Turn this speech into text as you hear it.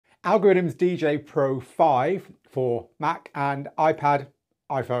Algoriddim's DJ Pro 5 for Mac and iPad,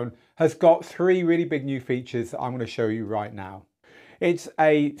 iPhone has got three really big new features that I'm going to show you right now. It's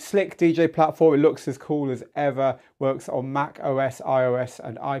a slick DJ platform. It looks as cool as ever, works on Mac OS, iOS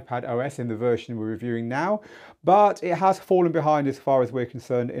and iPad OS in the version we're reviewing now, but it has fallen behind as far as we're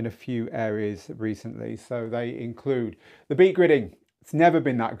concerned in a few areas recently. So they include the beat gridding. It's never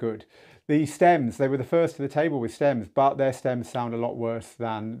been that good. The stems, they were the first to the table with stems, but their stems sound a lot worse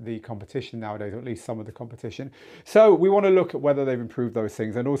than the competition nowadays, or at least some of the competition. So we want to look at whether they've improved those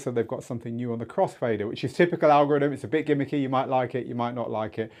things. And also they've got something new on the crossfader, which is typical Algoriddim. It's a bit gimmicky. You might like it, you might not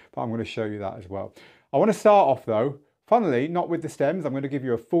like it, but I'm going to show you that as well. I want to start off though, funnily, not with the stems. I'm going to give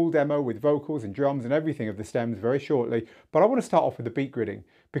you a full demo with vocals and drums and everything of the stems very shortly. But I want to start off with the beat gridding,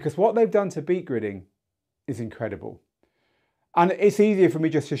 because what they've done to beat gridding is incredible. And it's easier for me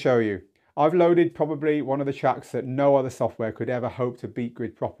just to show you. I've loaded probably one of the tracks that no other software could ever hope to beat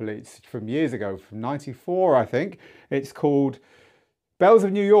grid properly. It's from years ago, from '94, I think. It's called Bells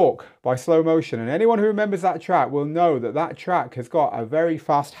of New York by Slow Motion. And anyone who remembers that track will know that that track has got a very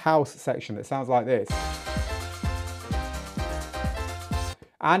fast house section that sounds like this.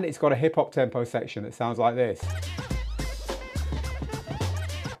 And it's got a hip hop tempo section that sounds like this.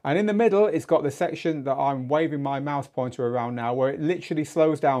 And in the middle, it's got the section that I'm waving my mouse pointer around now, where it literally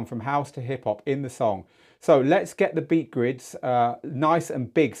slows down from house to hip hop in the song. So let's get the beat grids nice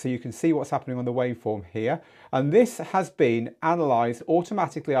and big so you can see what's happening on the waveform here. And this has been analysed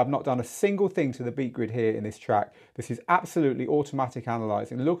automatically. I've not done a single thing to the beat grid here in this track. This is absolutely automatic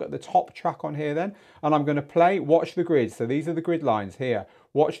analysing. Look at the top track on here then, and I'm going to play, watch the grids. So these are the grid lines here.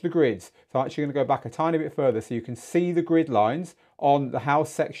 Watch the grids. So I'm actually going to go back a tiny bit further so you can see the grid lines on the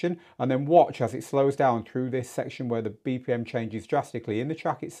house section, and then watch as it slows down through this section where the BPM changes drastically in the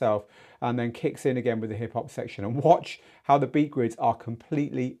track itself and then kicks in again with the hip hop section, and watch how the beat grids are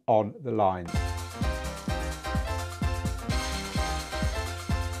completely on the line.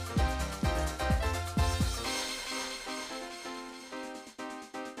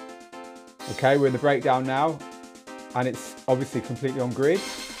 Okay, we're in the breakdown now, and it's obviously completely on grid,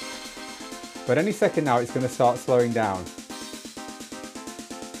 but any second now it's going to start slowing down.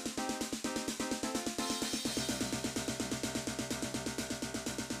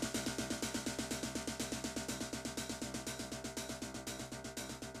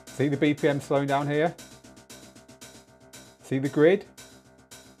 See the BPM slowing down here? See the grid?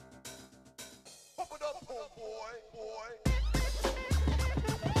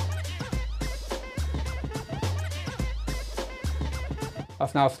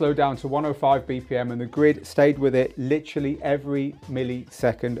 That's now slowed down to 105 BPM, and the grid stayed with it literally every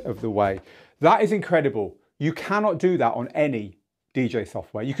millisecond of the way. That is incredible. You cannot do that on any DJ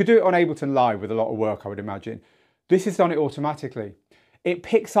software. You could do it on Ableton Live with a lot of work, I would imagine. This has done it automatically. It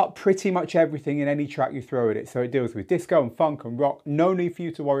picks up pretty much everything in any track you throw at it. So it deals with disco and funk and rock. No need for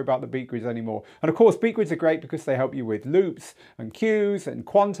you to worry about the beat grids anymore. And of course, beat grids are great because they help you with loops and cues and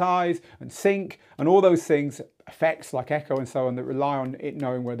quantize and sync and all those things, effects like echo and so on, that rely on it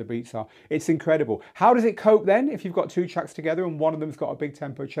knowing where the beats are. It's incredible. How does it cope then if you've got two tracks together and one of them's got a big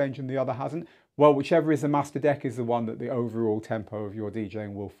tempo change and the other hasn't? Well, whichever is the master deck is the one that the overall tempo of your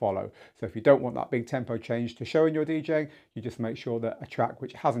DJing will follow. So if you don't want that big tempo change to show in your DJing, you just make sure that a track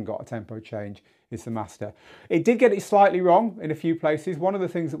which hasn't got a tempo change is the master. It did get it slightly wrong in a few places. One of the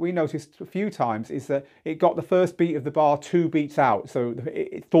things that we noticed a few times is that it got the first beat of the bar 2 beats out. So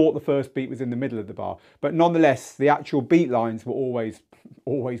it thought the first beat was in the middle of the bar. But nonetheless, the actual beat lines were always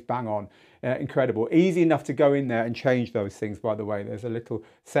bang on. Incredible. Easy enough to go in there and change those things, by the way. There's a little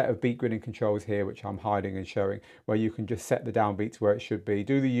set of beat gridding controls here which I'm hiding and showing, where you can just set the downbeat to where it should be.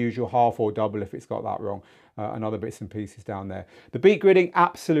 Do the usual half or double if it's got that wrong, and other bits and pieces down there. The beat gridding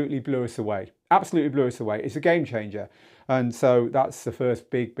absolutely blew us away. Absolutely blew us away. It's a game changer. And so that's the first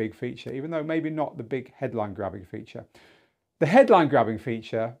big feature, even though maybe not the big headline grabbing feature. The headline grabbing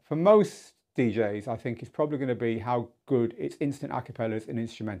feature for most DJs, I think, is probably going to be how good its instant acapellas and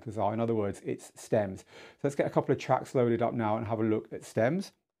instrumentals are. In other words, it's stems. So let's get a couple of tracks loaded up now and have a look at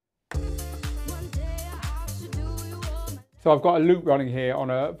stems. So I've got a loop running here on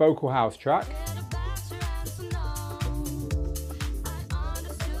a vocal house track.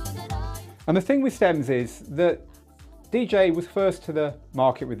 And the thing with stems is that DJ was first to the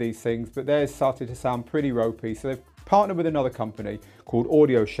market with these things, but theirs started to sound pretty ropey. So they've partnered with another company called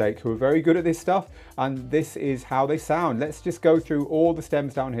Audio Shake, who are very good at this stuff, and this is how they sound. Let's just go through all the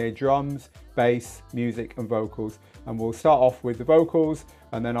stems down here: drums, bass, music and vocals, and we'll start off with the vocals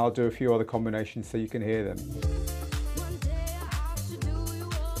and then I'll do a few other combinations so you can hear them.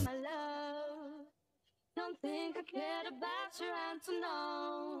 Don't think I cared about your answer,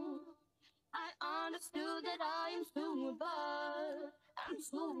 no.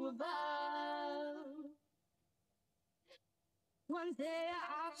 so above. One day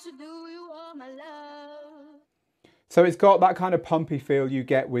I should do you all my love. So it's got that kind of pumpy feel you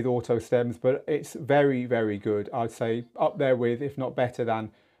get with auto stems, but it's very, very good. I'd say up there with, if not better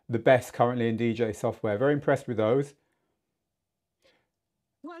than, the best currently in DJ software. Very impressed with those.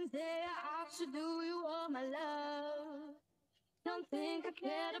 One day I should do you all my love. Don't think I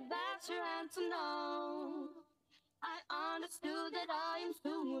cared about your answer, no. I understood that I am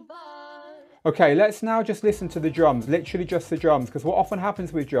so above. Okay, let's now just listen to the drums, literally just the drums, because what often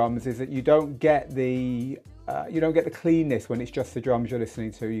happens with drums is that you don't get the cleanness when it's just the drums you're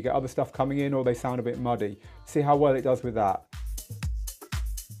listening to. You get other stuff coming in or they sound a bit muddy. See how well it does with that.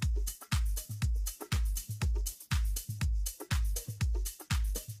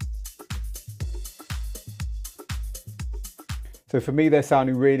 So for me, they're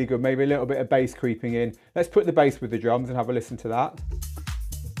sounding really good. Maybe a little bit of bass creeping in. Let's put the bass with the drums and have a listen to that.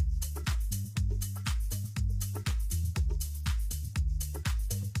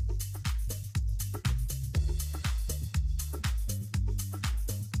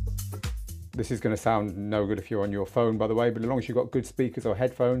 This is going to sound no good if you're on your phone, by the way, but as long as you've got good speakers or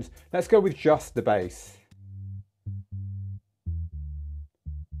headphones, let's go with just the bass.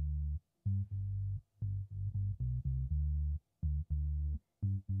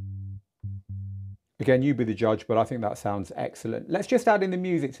 Again, you be the judge, but I think that sounds excellent. Let's just add in the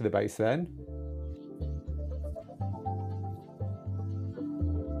music to the bass then.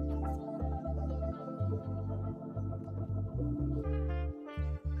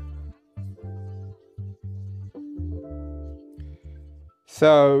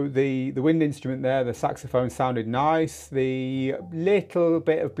 So the wind instrument there, the saxophone sounded nice. The little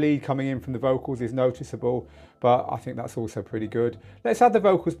bit of bleed coming in from the vocals is noticeable, but I think that's also pretty good. Let's add the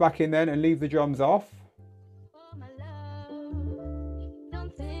vocals back in then and leave the drums off.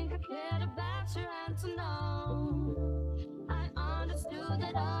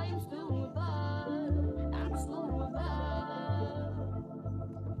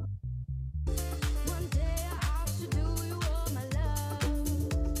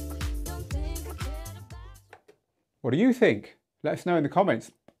 What do you think? Let us know in the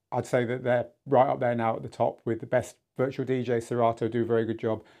comments. I'd say that they're right up there now at the top with the best virtual DJ. Serato do a very good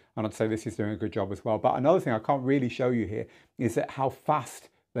job, and I'd say this is doing a good job as well. But another thing I can't really show you here is that how fast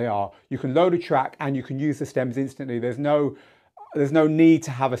they are. You can load a track and you can use the stems instantly. There's no need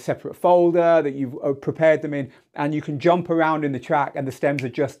to have a separate folder that you've prepared them in, and you can jump around in the track and the stems are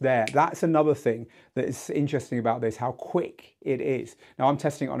just there. That's another thing that is interesting about this, how quick it is. Now I'm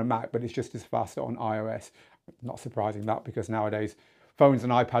testing it on a Mac, but it's just as fast on iOS. Not surprising that, because nowadays phones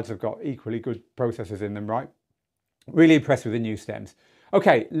and iPads have got equally good processors in them, right? Really impressed with the new stems.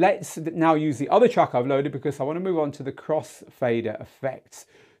 Okay, let's now use the other track I've loaded because I want to move on to the crossfader effects.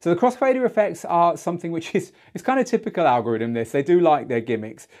 So the crossfader effects are something which is kind of typical Algoriddim this. They do like their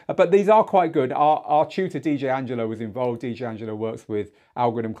gimmicks, but these are quite good. Our tutor DJ Angelo was involved. DJ Angelo works with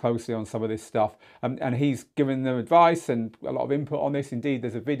Algoriddim closely on some of this stuff, and he's given them advice and a lot of input on this. Indeed,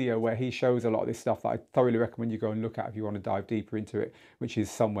 there's a video where he shows a lot of this stuff that I thoroughly recommend you go and look at if you want to dive deeper into it, which is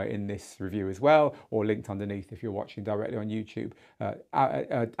somewhere in this review as well, or linked underneath if you're watching directly on YouTube.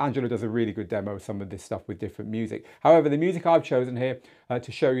 Angelo does a really good demo of some of this stuff with different music. However, the music I've chosen here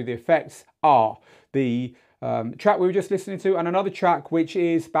to show you the effects are the track we were just listening to, and another track which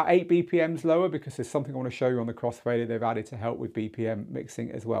is about 8 BPMs lower, because there's something I want to show you on the crossfader they've added to help with BPM mixing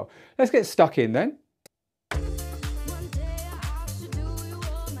as well. Let's get stuck in then. So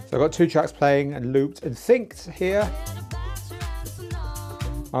I've got two tracks playing and looped and synced here.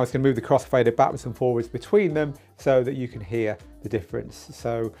 I was going to move the crossfader backwards and forwards between them so that you can hear the difference.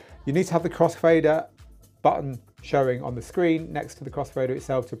 So you need to have the crossfader button showing on the screen next to the crossfader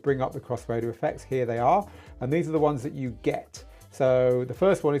itself to bring up the crossfader effects. Here they are, and these are the ones that you get. So the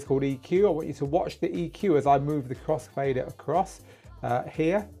first one is called EQ. I want you to watch the EQ as I move the crossfader across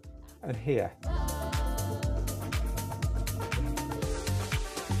here and here.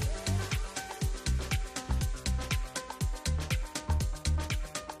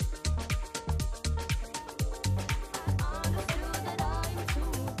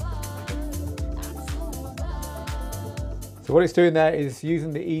 So what it's doing there is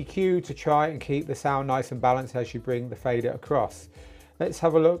using the EQ to try and keep the sound nice and balanced as you bring the fader across. Let's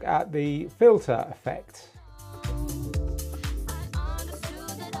have a look at the filter effect.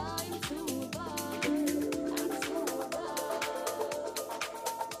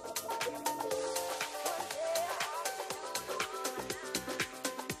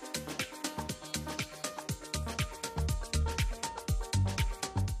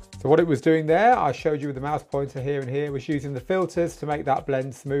 So what it was doing there, I showed you with the mouse pointer here and here, was using the filters to make that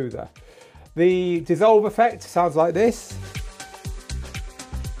blend smoother. The dissolve effect sounds like this.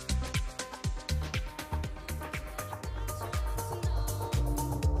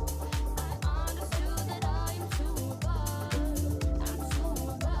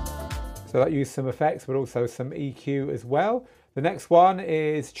 So that used some effects, but also some EQ as well. The next one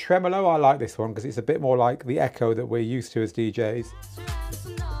is tremolo. I like this one because it's a bit more like the echo that we're used to as DJs.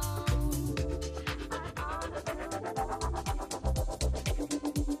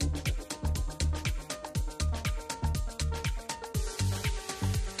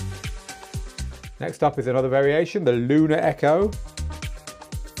 Next up is another variation, the lunar echo.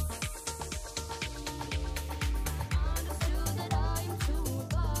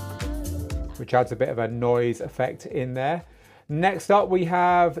 Which adds a bit of a noise effect in there. Next up we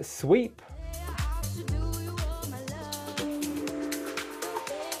have sweep.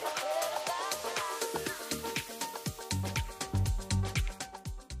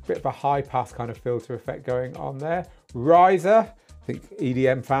 Bit of a high pass kind of filter effect going on there. Riser, I think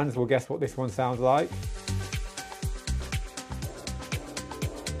EDM fans will guess what this one sounds like.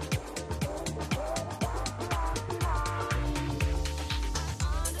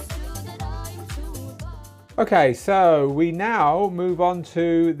 Okay, so we now move on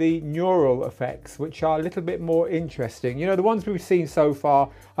to the neural effects, which are a little bit more interesting. You know, the ones we've seen so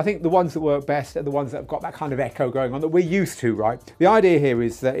far, I think the ones that work best are the ones that have got that kind of echo going on that we're used to, right? The idea here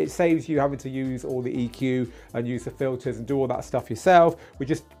is that it saves you having to use all the EQ and use the filters and do all that stuff yourself. We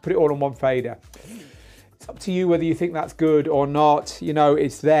just put it all on one fader. It's up to you whether you think that's good or not. You know,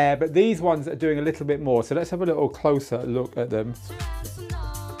 it's there, but these ones are doing a little bit more. So let's have a little closer look at them.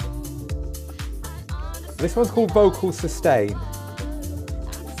 This one's called Vocal Sustain.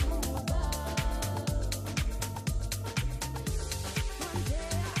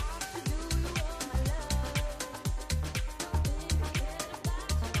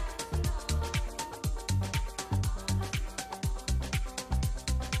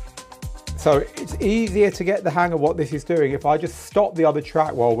 So it's easier to get the hang of what this is doing if I just stop the other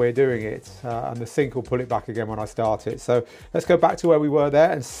track while we're doing it, and the sync will pull it back again when I start it. So let's go back to where we were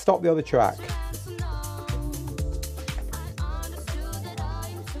there and stop the other track.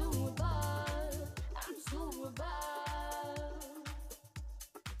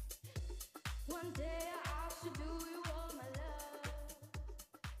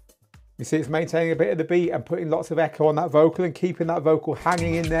 You see it's maintaining a bit of the beat and putting lots of echo on that vocal and keeping that vocal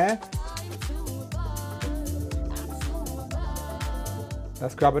hanging in there.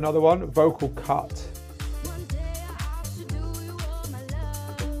 Let's grab another one, vocal cut.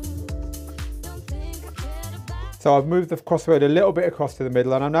 So I've moved the crossfader a little bit across to the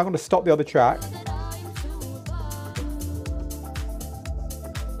middle and I'm now going to stop the other track.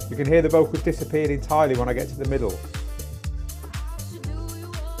 You can hear the vocals disappeared entirely when I get to the middle.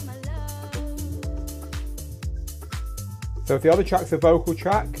 So if the other track's a vocal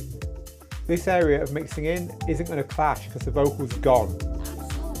track, this area of mixing in isn't going to clash because the vocal's gone.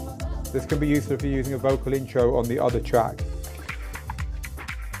 This can be useful if you're using a vocal intro on the other track.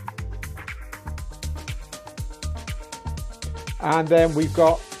 And then we've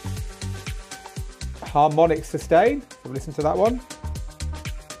got harmonic sustain. So listen to that one.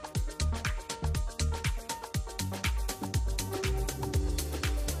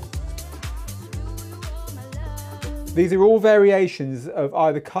 These are all variations of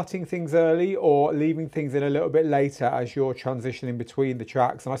either cutting things early or leaving things in a little bit later as you're transitioning between the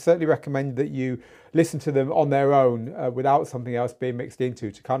tracks. And I certainly recommend that you listen to them on their own without something else being mixed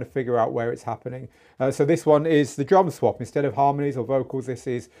into to kind of figure out where it's happening. So this one is the drum swap. Instead of harmonies or vocals, this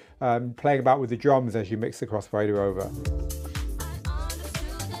is playing about with the drums as you mix the crossfader over.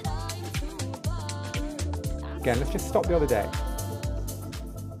 Again, let's just stop the other deck.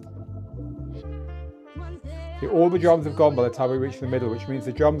 All the drums have gone by the time we reach the middle, which means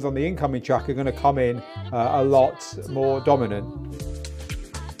the drums on the incoming track are going to come in a lot more dominant.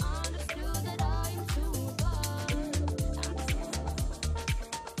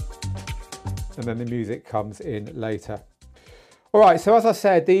 And then the music comes in later. All right, so as I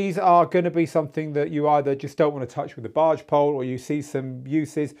said, these are going to be something that you either just don't want to touch with the barge pole or you see some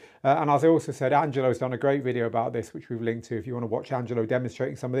uses. And as I also said, Angelo's done a great video about this, which we've linked to if you want to watch Angelo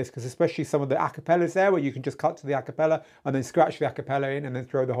demonstrating some of this, because especially some of the acapellas there where you can just cut to the acapella and then scratch the acapella in and then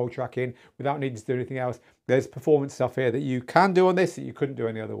throw the whole track in without needing to do anything else. There's performance stuff here that you can do on this that you couldn't do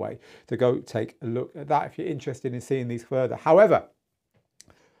any other way. So go take a look at that if you're interested in seeing these further. However,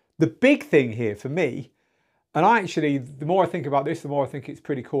 the big thing here for me, And I actually, the more I think about this, the more I think it's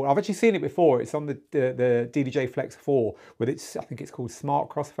pretty cool. I've actually seen it before. It's on the DJay Flex 4 with its, I think it's called Smart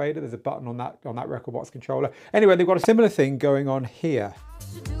Crossfader. There's a button on that Rekordbox controller. Anyway, they've got a similar thing going on here.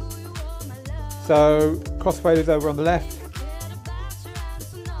 So crossfader's over on the left.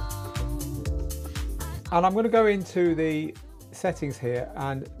 And I'm going to go into the settings here,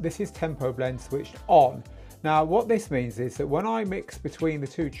 and this is tempo blend switched on. Now what this means is that when I mix between the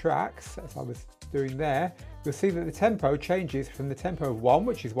two tracks, as I was doing there, you'll see that the tempo changes from the tempo of one,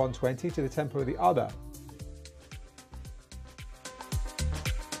 which is 120, to the tempo of the other.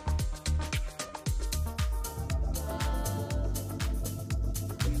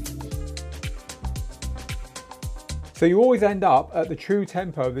 So you always end up at the true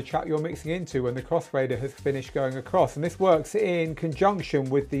tempo of the track you're mixing into when the crossfader has finished going across. And this works in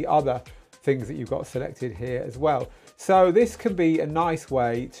conjunction with the other things that you've got selected here as well. So this can be a nice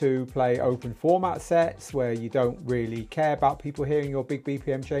way to play open format sets where you don't really care about people hearing your big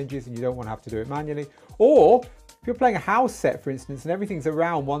BPM changes and you don't want to have to do it manually. Or if you're playing a house set, for instance, and everything's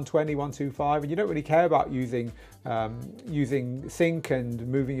around 120, 125, and you don't really care about using sync and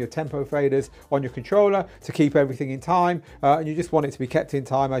moving your tempo faders on your controller to keep everything in time, and you just want it to be kept in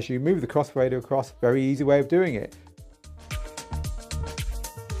time as you move the crossfader across, very easy way of doing it.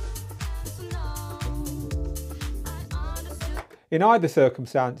 In either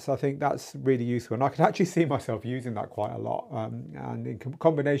circumstance, I think that's really useful, and I can actually see myself using that quite a lot, and in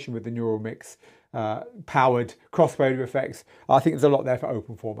combination with the neural mix powered crossfader effects, I think there's a lot there for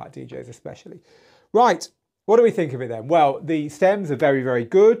open format DJs especially. Right, what do we think of it then? Well, the stems are very, very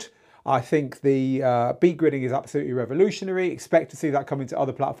good. I think the beat gridding is absolutely revolutionary. Expect to see that coming to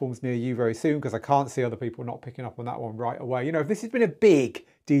other platforms near you very soon, because I can't see other people not picking up on that one right away. You know, if this has been a big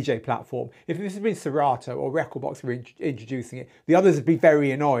DJ platform, if this has been Serato or Rekordbox for introducing it, the others would be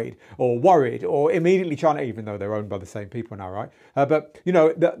very annoyed or worried or immediately trying to, even though they're owned by the same people now, right? But you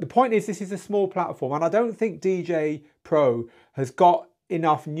know, the point is, this is a small platform, and I don't think DJ Pro has got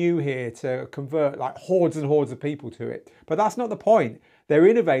enough new here to convert like hordes and hordes of people to it. But that's not the point. They're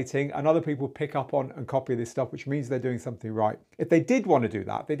innovating and other people pick up on and copy this stuff, which means they're doing something right. If they did want to do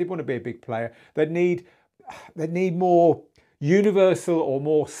that, if they did want to be a big player, they'd need more universal or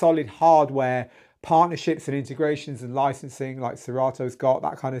more solid hardware partnerships and integrations and licensing like Serato's got,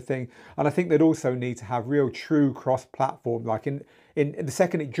 that kind of thing. And I think they'd also need to have real true cross-platform, like in the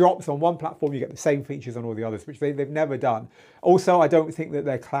second it drops on one platform, you get the same features on all the others, which they've never done. Also, I don't think that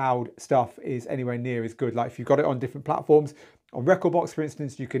their cloud stuff is anywhere near as good. Like if you've got it on different platforms, on Rekordbox, for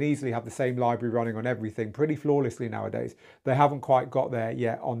instance, you can easily have the same library running on everything pretty flawlessly nowadays. They haven't quite got there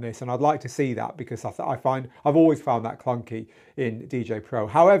yet on this, and I'd like to see that, because I've always found that clunky in DJ Pro.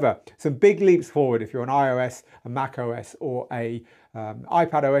 However, some big leaps forward if you're an iOS, a Mac OS, or a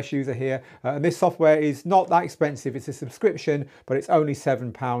iPad OS user here. And this software is not that expensive. It's a subscription, but it's only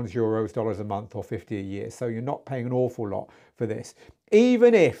 £7, euros, dollars a month, or 50 a year. So you're not paying an awful lot for this.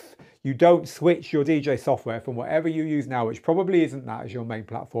 Even if you don't switch your DJ software from whatever you use now, which probably isn't that as your main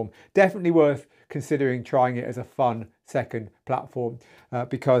platform, definitely worth considering trying it as a fun second platform,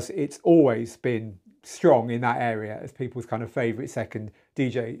 because it's always been strong in that area as people's kind of favorite second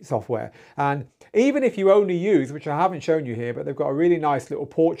DJ software. And even if you only use, which I haven't shown you here, but they've got a really nice little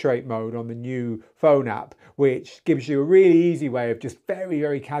portrait mode on the new phone app, which gives you a really easy way of just very,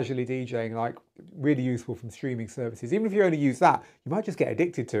 very casually DJing, like really useful from streaming services. Even if you only use that, you might just get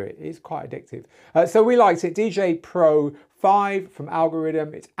addicted to it. It's quite addictive. So we liked it. DJ Pro 5 from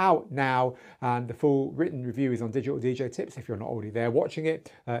Algoriddim. It's out now, and the full written review is on Digital DJ Tips if you're not already there watching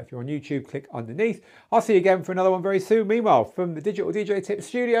it. If you're on YouTube, click underneath. I'll see you again for another one very soon. Meanwhile, from the Digital DJ Tips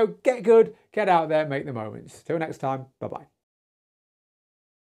studio, get good, get out there, make the moments. Till next time, bye-bye.